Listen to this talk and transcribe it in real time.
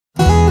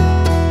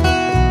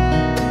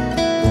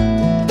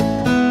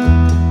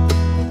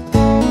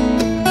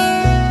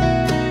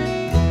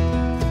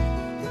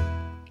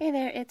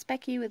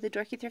Becky with the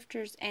Dorky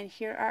Thrifters, and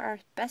here are our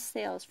best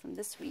sales from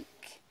this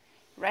week.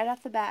 Right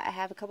off the bat, I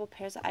have a couple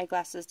pairs of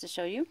eyeglasses to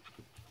show you.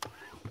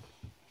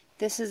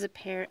 This is a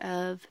pair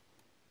of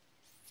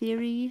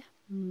Theory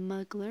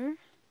Muggler.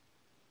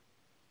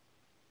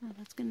 Oh,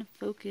 that's going to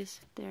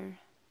focus there.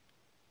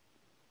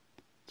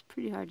 It's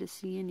pretty hard to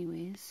see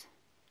anyways.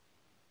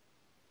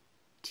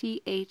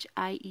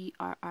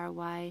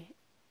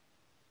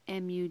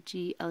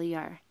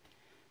 Thierrymugler.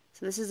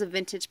 So this is a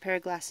vintage pair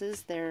of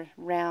glasses. They're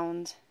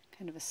round,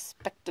 kind of a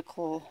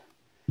spectacle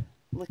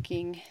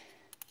looking.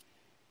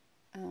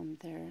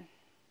 They're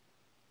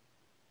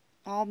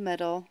all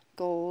metal,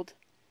 gold.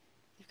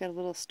 They've got a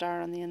little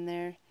star on the end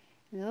there,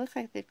 and they look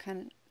like they've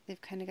kind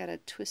of got a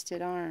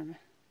twisted arm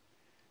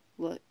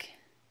look.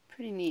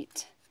 Pretty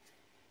neat.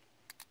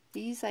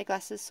 These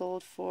eyeglasses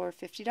sold for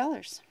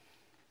 $50.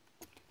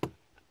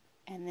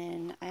 And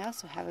then I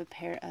also have a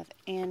pair of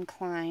Anne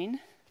Klein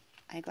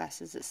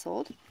eyeglasses that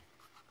sold.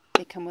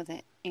 They come with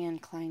an Anne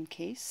Klein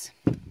case.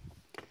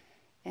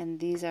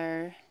 And these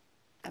are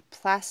a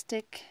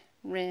plastic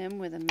rim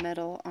with a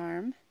metal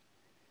arm.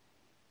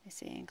 I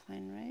say Anne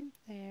Klein right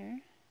there.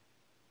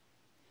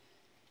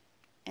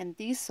 And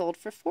these sold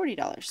for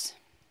 $40.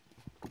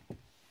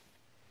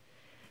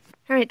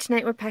 Alright,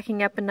 tonight we're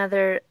packing up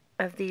another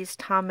of these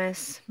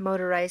Thomas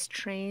motorized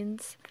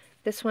trains.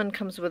 This one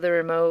comes with a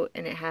remote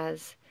and it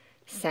has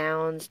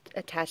sounds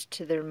attached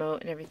to the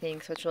remote and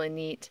everything, so it's really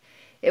neat.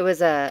 It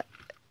was a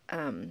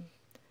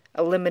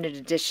limited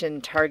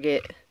edition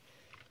Target,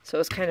 so it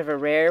was kind of a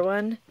rare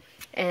one,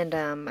 and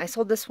I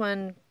sold this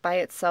one by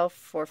itself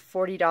for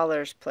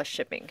 $40 plus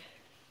shipping.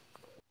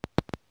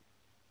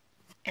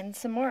 And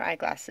some more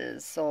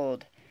eyeglasses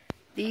sold.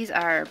 These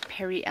are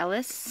Perry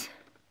Ellis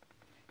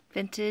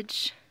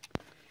vintage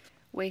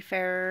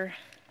Wayfarer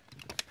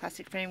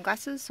plastic frame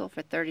glasses, sold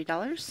for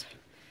 $30.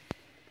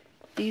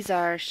 These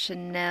are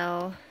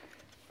Chanel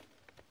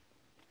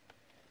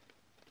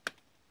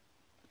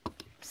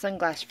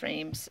sunglass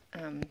frames.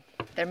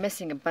 They're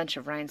missing a bunch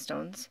of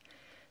rhinestones,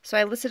 so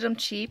I listed them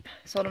cheap,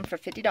 sold them for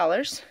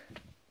 $50.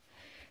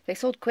 They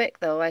sold quick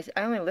though. I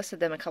only listed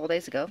them a couple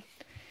days ago.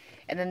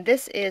 And then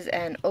this is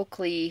an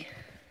Oakley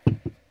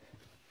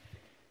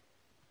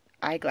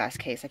eyeglass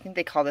case. I think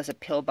they call this a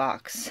pill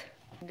box.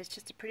 And it's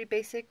just a pretty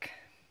basic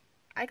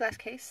eyeglass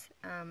case,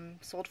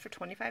 sold for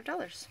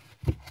 $25.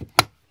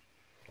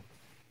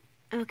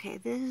 Okay,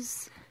 this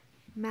is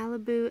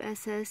Malibu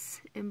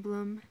SS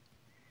emblem.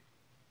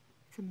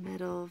 It's a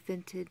metal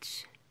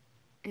vintage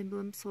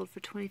emblem, sold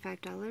for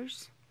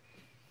 $25.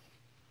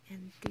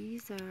 And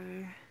these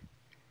are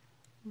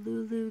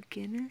Lulu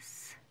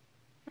Guinness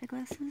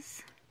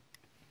eyeglasses.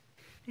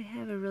 They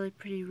have a really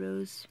pretty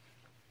rose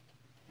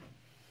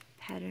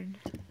pattern.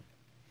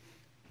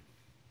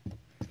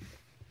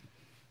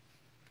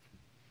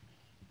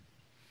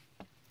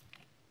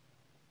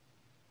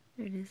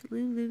 There it is,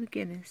 Lulu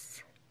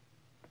Guinness.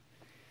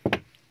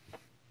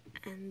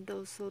 And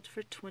those sold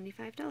for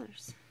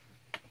 $25.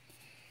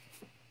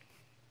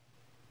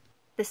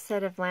 This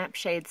set of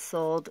lampshades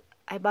sold.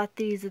 I bought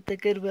these at the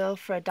Goodwill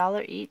for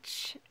 $1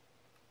 each.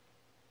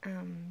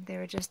 They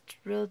were just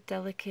real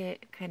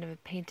delicate, kind of a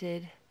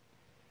painted,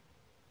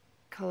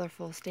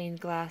 colorful stained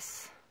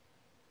glass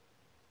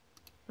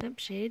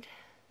lampshade.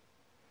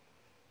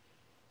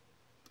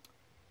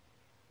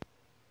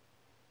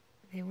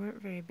 They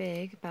weren't very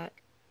big, about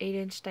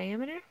 8-inch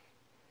diameter.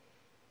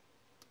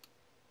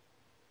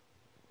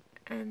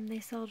 And they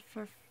sold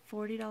for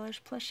 $40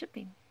 plus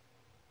shipping.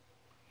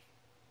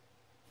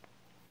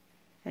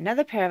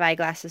 Another pair of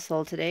eyeglasses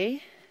sold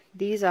today.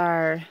 These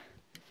are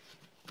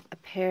a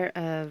pair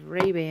of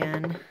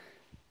Ray-Ban,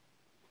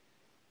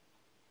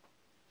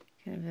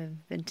 kind of a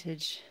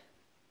vintage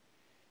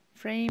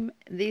frame.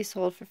 These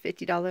sold for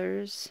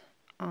 $50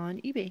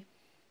 on eBay.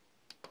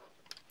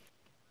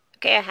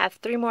 Okay, I have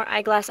 3 more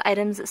eyeglass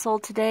items that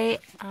sold today.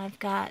 I've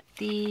got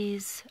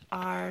these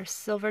are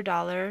silver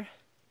dollar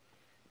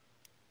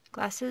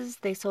glasses.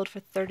 They sold for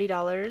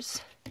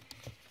 $30.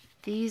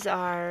 These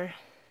are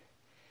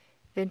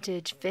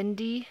vintage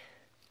Fendi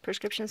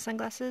prescription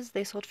sunglasses.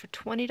 They sold for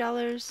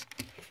 $20.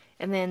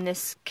 And then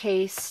this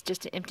case,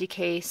 just an empty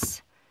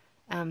case,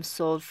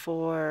 sold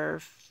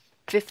for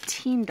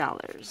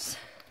 $15.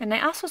 And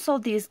I also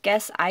sold these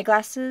Guess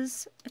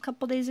eyeglasses a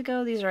couple days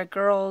ago. These are a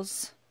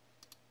girl's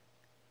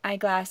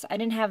eyeglass. I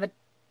didn't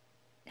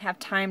have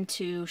time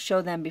to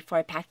show them before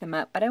I packed them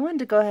up, but I wanted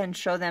to go ahead and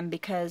show them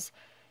because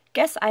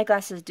Guess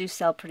eyeglasses do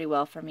sell pretty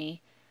well for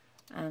me.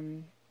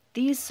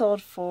 These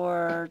sold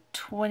for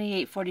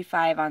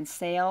 $28.45 on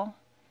sale.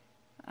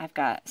 I've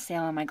got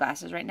sale on my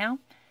glasses right now,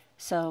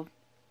 so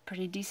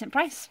pretty decent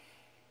price.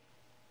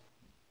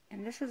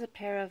 And this is a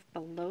pair of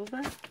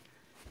Belova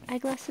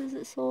eyeglasses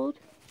that sold.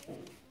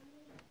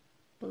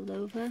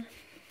 Belova.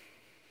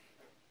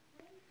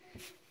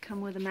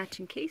 Come with a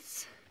matching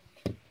case,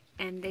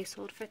 and they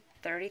sold for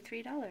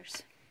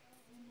 $33.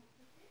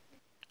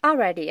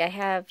 Alrighty, I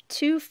have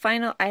 2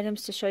 final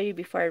items to show you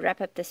before I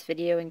wrap up this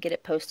video and get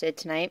it posted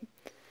tonight.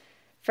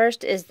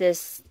 First is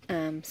this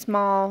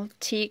small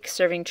teak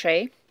serving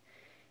tray.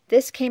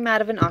 This came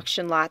out of an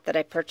auction lot that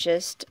I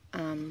purchased.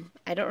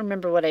 I don't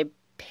remember what I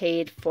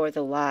paid for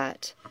the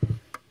lot,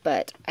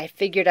 but I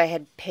figured I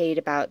had paid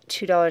about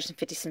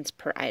 $2.50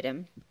 per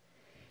item.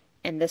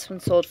 And this one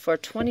sold for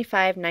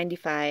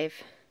 $25.95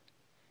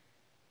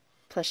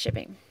 plus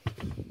shipping.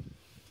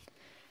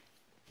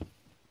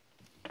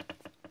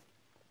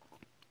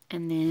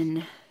 And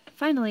then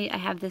finally I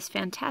have this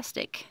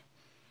fantastic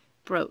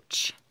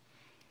brooch.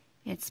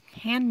 It's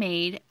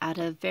handmade out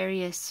of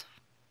various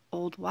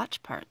old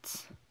watch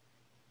parts.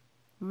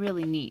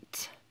 Really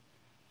neat.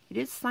 It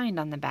is signed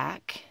on the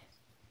back.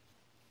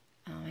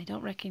 I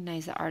don't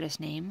recognize the artist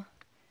name.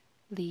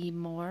 Lee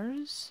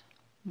Mars?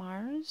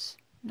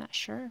 Not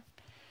sure.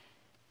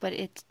 But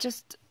it's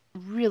just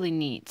really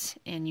neat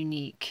and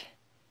unique.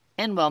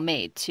 And well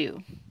made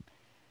too.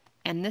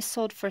 And this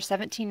sold for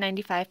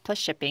 $17.95 plus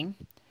shipping.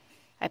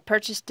 I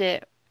purchased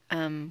it,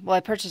 I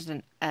purchased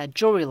a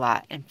jewelry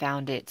lot and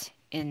found it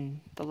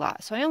in the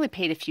lot. So I only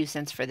paid a few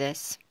cents for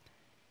this.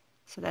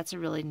 So that's a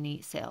really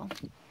neat sale.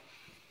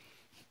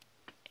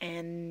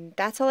 And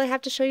that's all I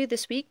have to show you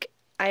this week.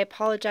 I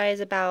apologize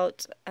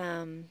about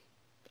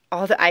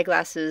all the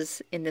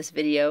eyeglasses in this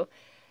video.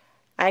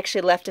 I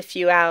actually left a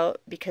few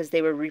out because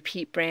they were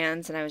repeat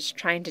brands, and I was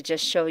trying to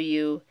just show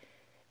you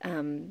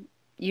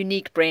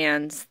unique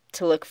brands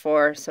to look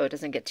for so it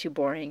doesn't get too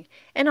boring.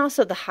 And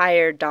also the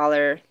higher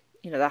dollar,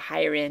 the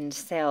higher end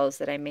sales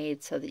that I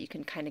made so that you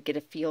can kind of get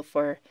a feel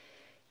for,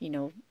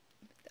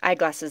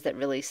 eyeglasses that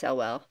really sell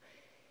well.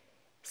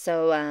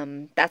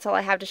 So that's all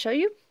I have to show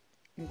you,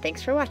 and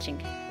thanks for watching.